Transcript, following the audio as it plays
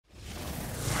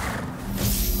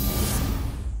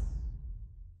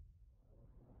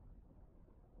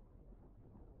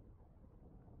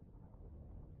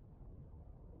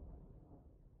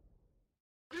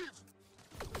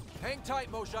Hang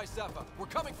tight, OhSoEccentricBeing. We're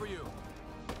coming for you.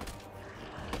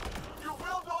 You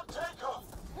will not take her!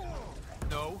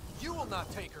 No, you will not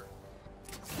take her.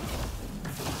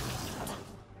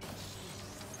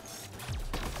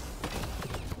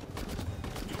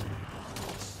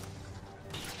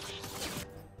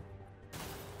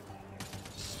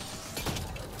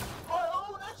 My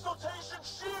own exaltation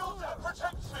shields and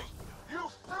protects me! You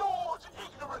flawed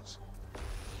ignorant!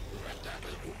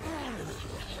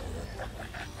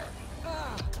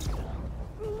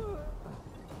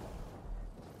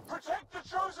 Protect the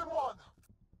chosen one!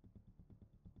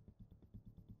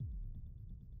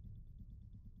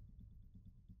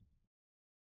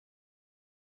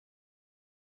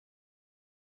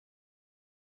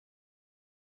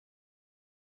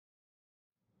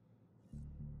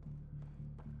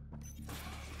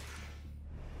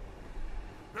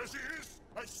 There she is!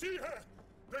 I see her!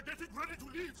 They're getting ready to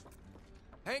leave!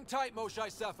 Hang tight,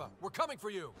 OhSoEccentricBeing. We're coming for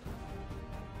you.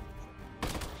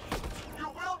 You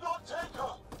will not take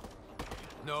her!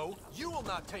 No, you will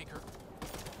not take her.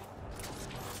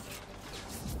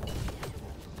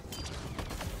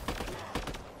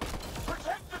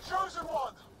 Protect the chosen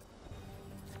one!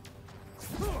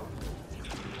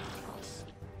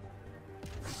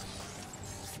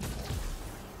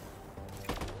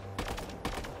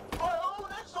 My own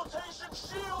exaltation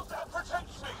shields and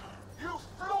protects me! You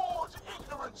flawed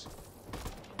ignorant!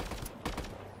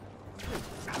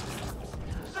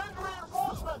 Send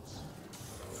reinforcements!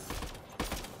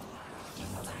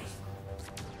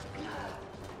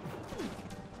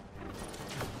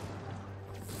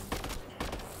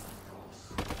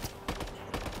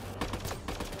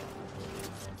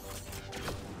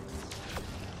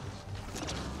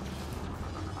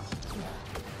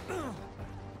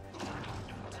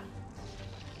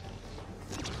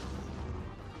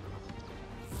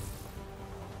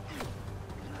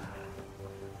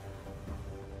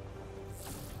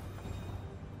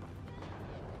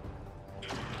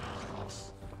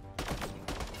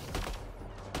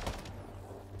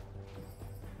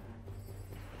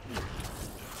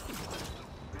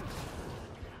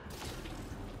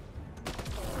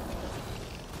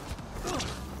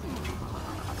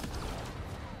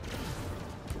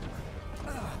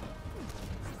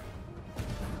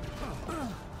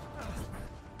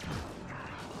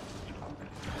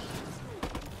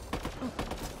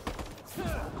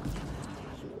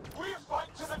 We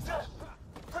fight to the death!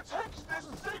 Protect this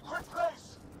sacred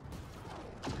place!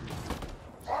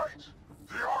 Fight!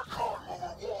 The Archon will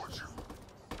reward you!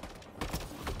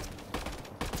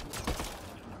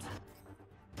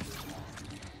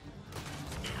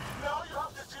 Now you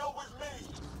have to deal with me!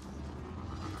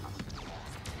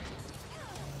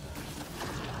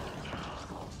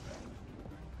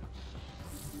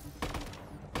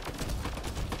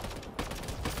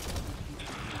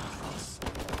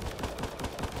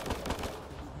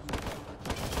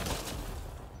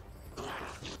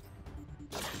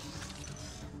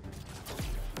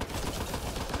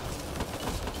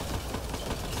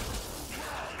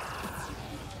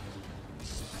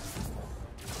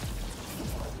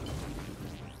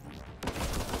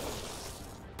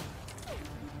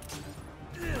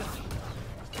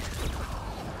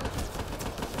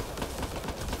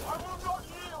 I will not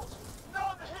yield!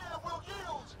 None here will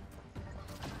yield!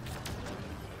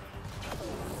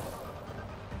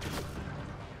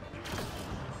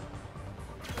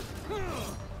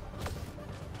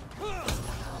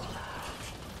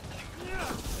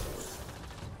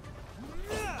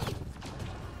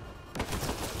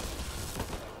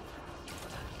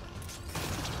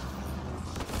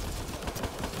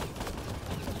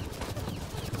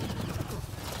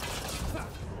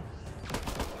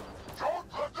 Don't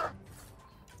let them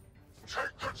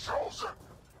take the chosen!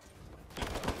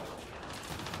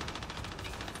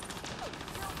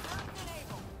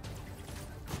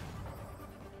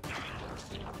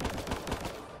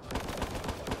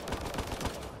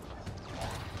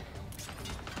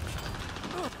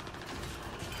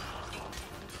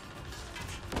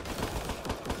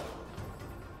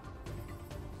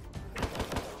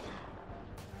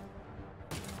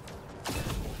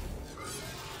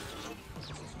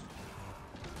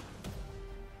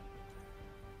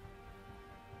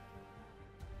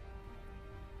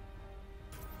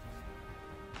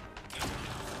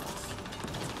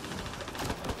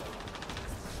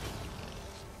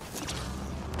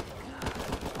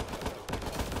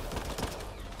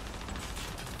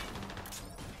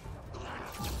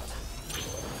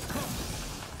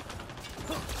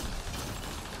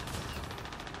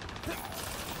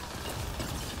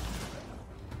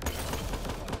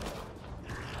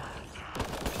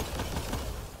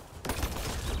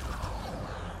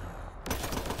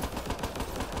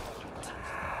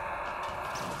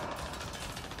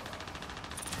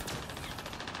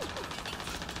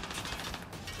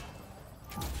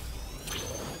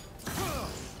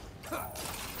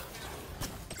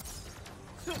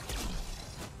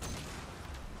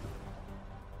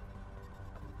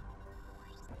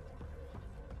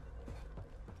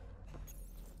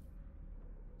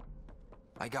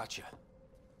 I gotcha.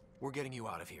 We're getting you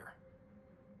out of here.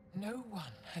 No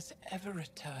one has ever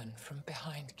returned from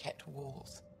behind Ket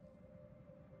walls.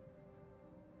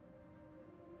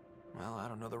 Well, I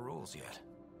don't know the rules yet.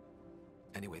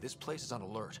 Anyway, this place is on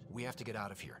alert. We have to get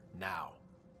out of here, now.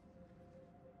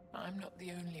 I'm not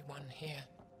the only one here.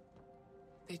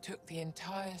 They took the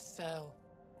entire cell.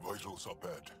 Vitals are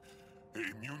bad. The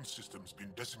immune system's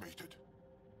been decimated.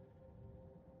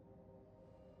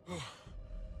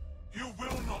 You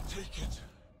will not take it.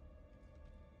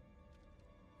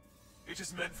 It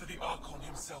is meant for the Archon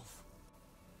himself.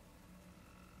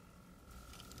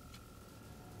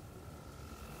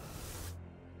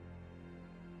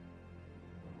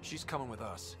 She's coming with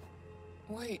us.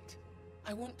 Wait,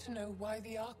 I want to know why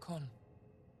the Archon?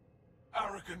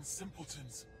 Arrogant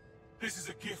simpletons. This is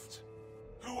a gift.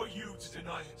 Who are you to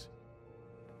deny it?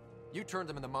 You turned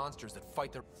them into monsters that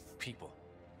fight their people.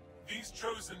 These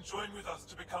Chosen join with us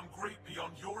to become great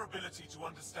beyond your ability to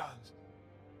understand.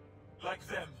 Like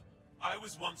them, I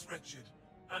was once wretched,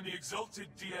 and the exalted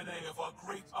DNA of our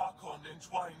great Archon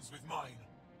entwines with mine.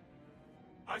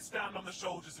 I stand on the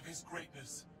shoulders of his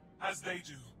greatness, as they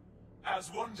do,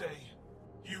 as one day,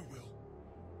 you will.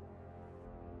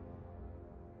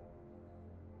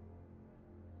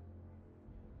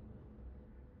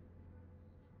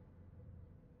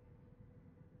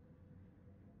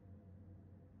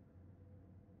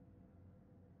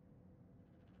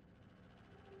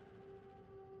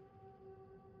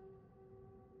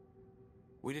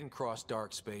 We didn't cross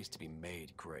dark space to be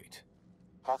made great.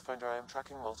 Pathfinder, I am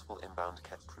tracking multiple inbound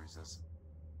Ket cruisers.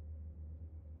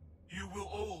 You will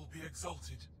all be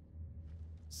exalted.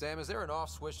 Sam, is there an off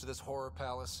switch to this horror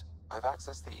palace? I've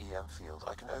accessed the EM field.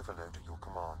 I can overload at your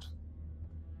command.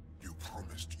 You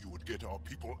promised you would get our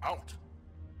people out.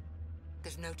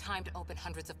 There's no time to open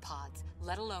hundreds of pods,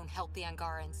 let alone help the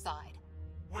Angara inside.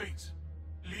 Wait.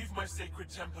 Leave my sacred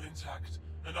temple intact,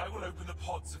 and I will open the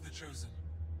pods of the Chosen.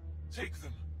 Take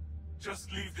them.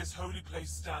 Just leave this holy place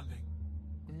standing.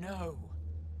 No.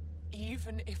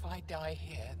 Even if I die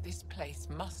here, this place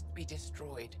must be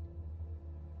destroyed.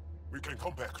 We can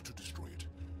come back to destroy it.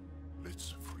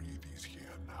 Let's free these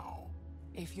here now.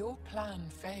 If your plan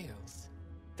fails,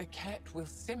 the Ket will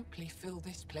simply fill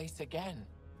this place again.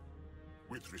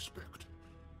 With respect,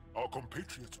 our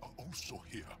compatriots are also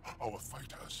here. Our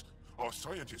fighters, our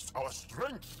scientists, our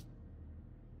strength.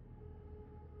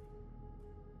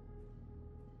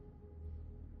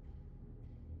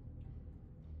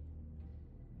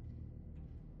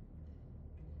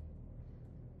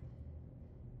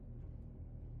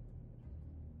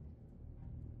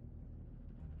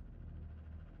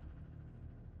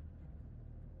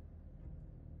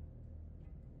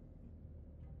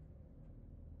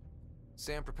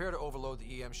 Sam, prepare to overload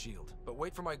the EM shield, but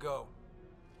wait for my go.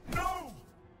 No!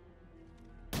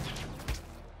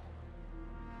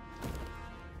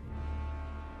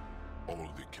 All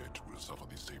the Ket will suffer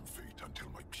the same fate until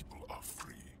my people are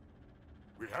free.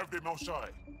 We have them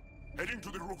outside, heading to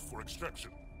the roof for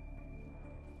extraction.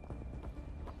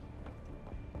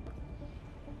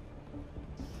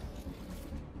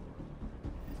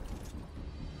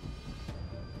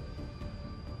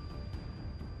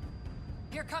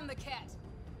 Here come the Ket.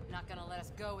 Not gonna let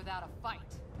us go without a fight.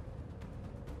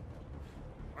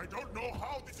 I don't know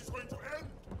how this is going to end!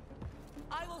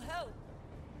 I will help.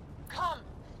 Come,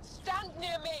 stand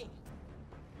near me.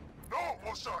 No,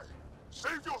 Mosai!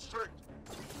 Save your strength!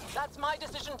 That's my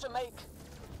decision to make.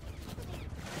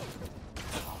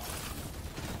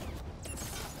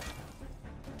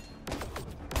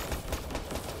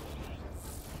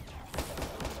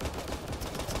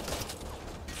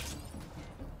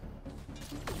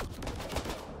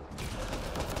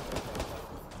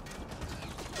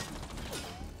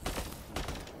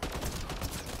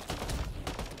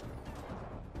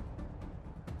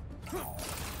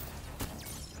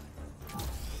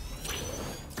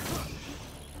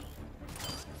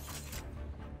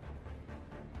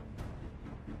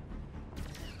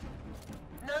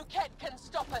 No Ket can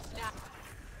stop us now.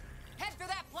 Head for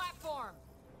that platform!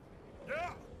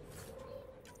 Yeah!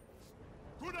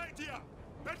 Good idea!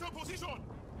 Better position!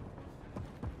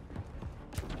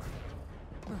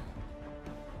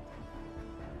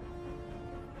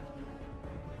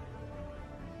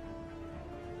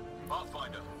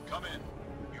 Pathfinder, come in.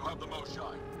 You have the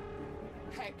Moshai.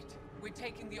 Hecht, we're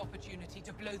taking the opportunity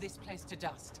to blow this place to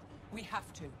dust. We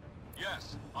have to.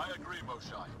 Yes, I agree,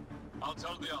 Moshai. I'll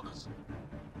tell the others.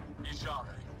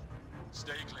 Ishare,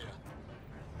 stay clear.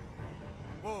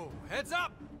 Whoa, heads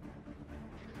up!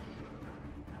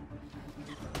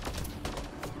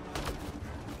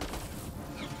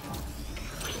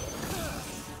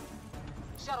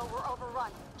 shuttle were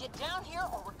overrun. Get down here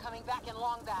or we're coming back in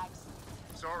long bags.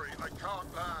 Sorry, I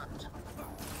can't land.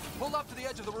 Pull up to the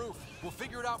edge of the roof. We'll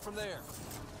figure it out from there.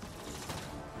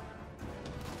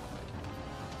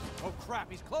 Oh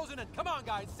crap, he's closing in. Come on,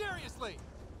 guys, seriously!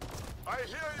 I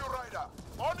hear you, Ryder.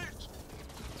 On it!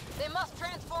 They must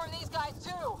transform these guys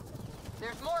too.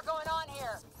 There's more going on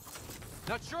here.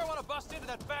 Not sure I want to bust into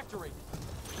that factory.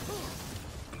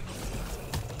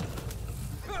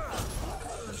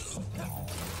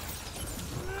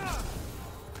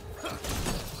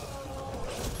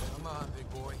 Come on, big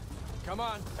boy. Come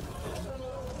on.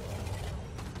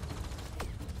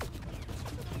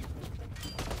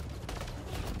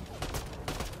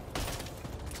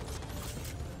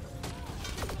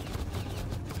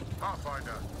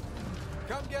 Pathfinder.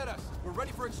 Come get us. We're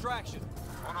ready for extraction.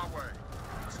 On our way.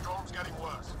 The storm's getting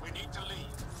worse. We need to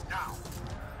leave. Now.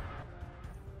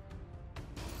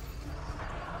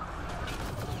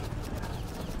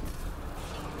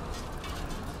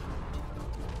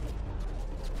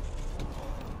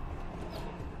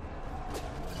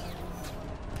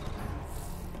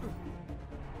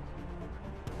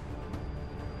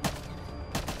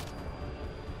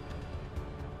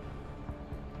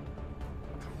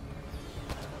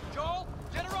 Joel,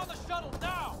 get her on the shuttle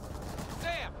now!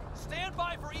 Sam, stand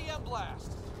by for EM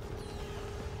blast.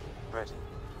 Ready.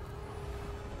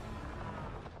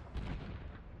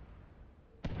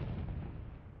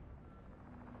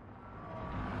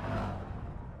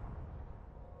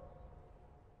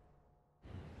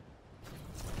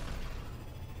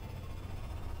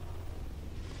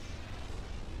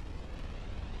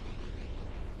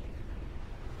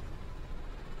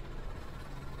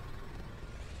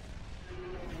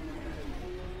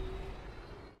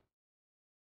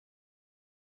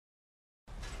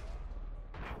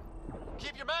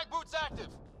 Keep your mag boots active.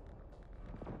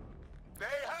 They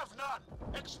have none.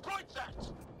 Exploit that.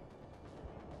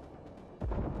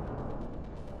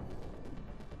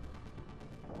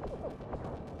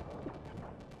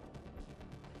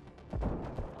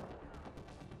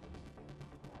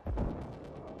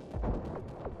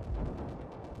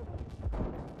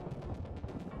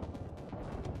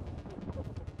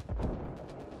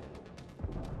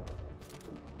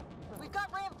 We've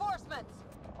got reinforcements.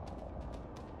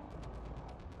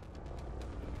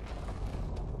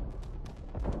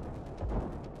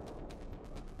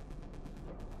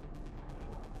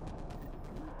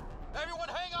 Everyone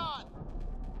hang on!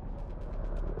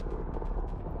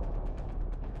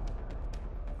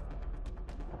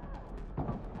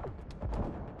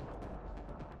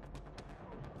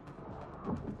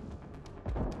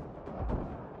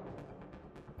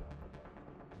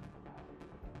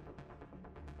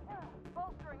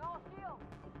 Bolstering all shields.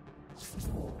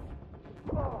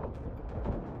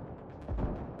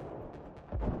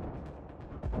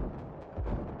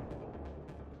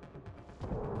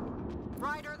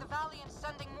 Ryder, the Valiant's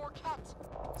sending more Ket.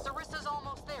 Sarissa's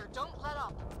almost there. Don't let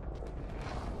up.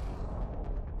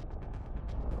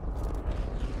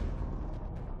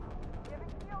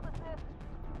 Giving shield assist.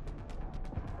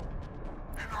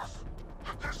 Enough!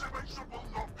 The decimation will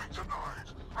not be denied!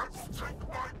 I will take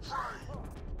my prey!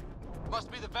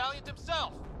 Must be the Valiant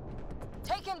himself.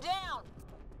 Take him down!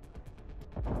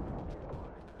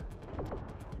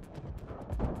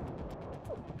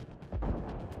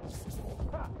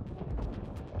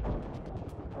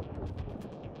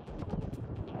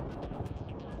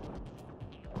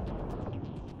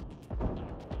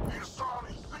 The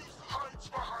Asari thief hides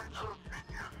behind her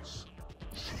minions.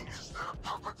 She is their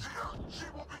puppeteer. She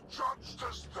will be judged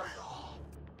as they are.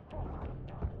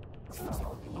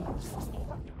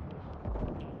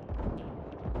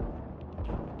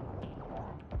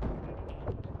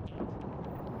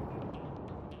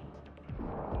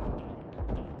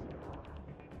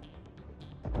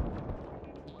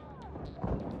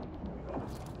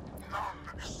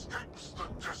 None escapes the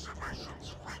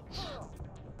decimation's reach.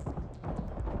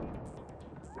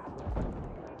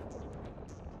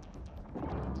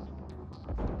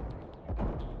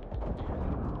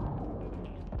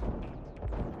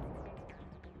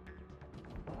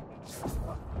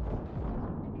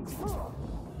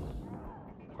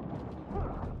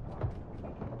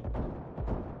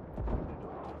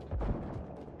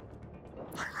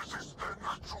 They resist their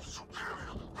natural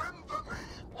superior. Bend the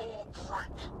knee or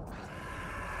break.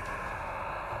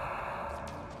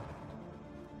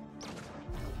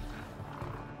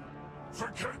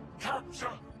 Forget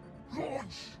capture.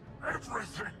 Launch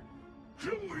everything.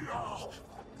 Kill the Ark.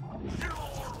 Kill.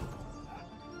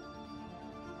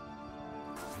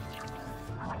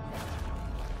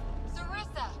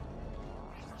 Sarissa!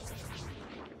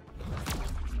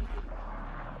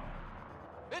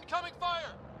 Incoming fire!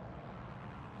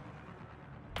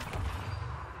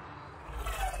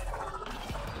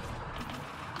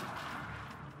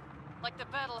 Like the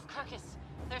Battle of Kirkus,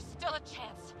 there's still a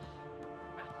chance.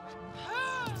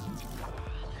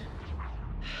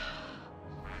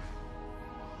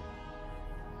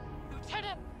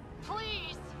 Lieutenant,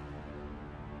 please!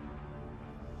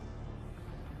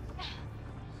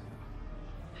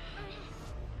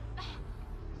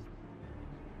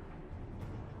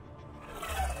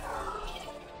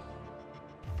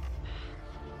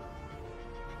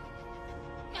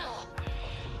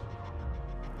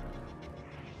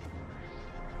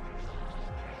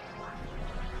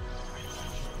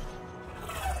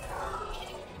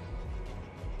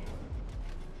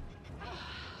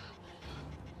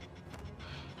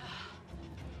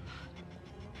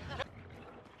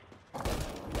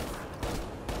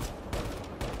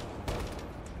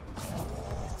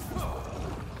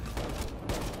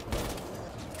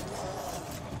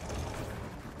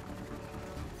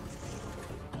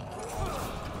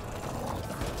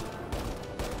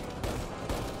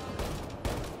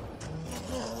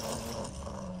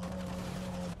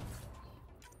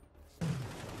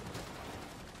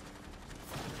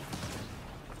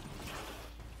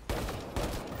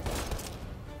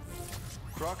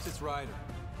 Crocs, it's Ryder.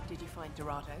 Did you find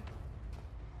Dorado?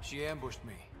 She ambushed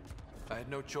me. I had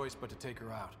no choice but to take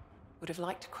her out. Would have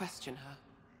liked to question her,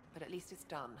 but at least it's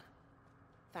done.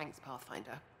 Thanks,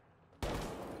 Pathfinder.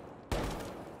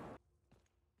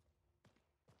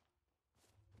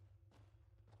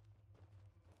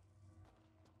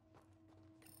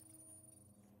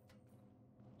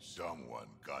 Someone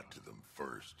got to them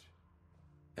first.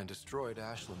 And destroyed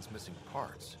Ashland's missing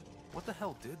parts. What the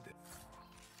hell did this?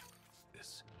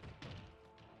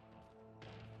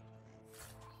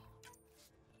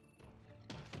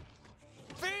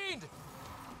 Fiend!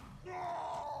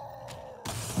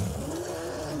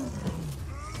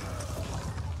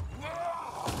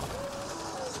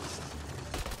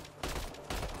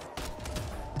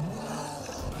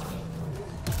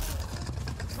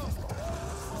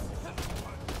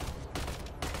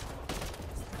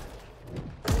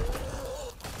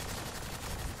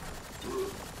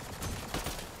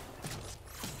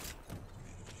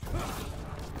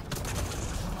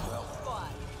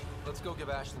 Let's go give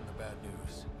Ashland the bad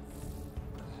news.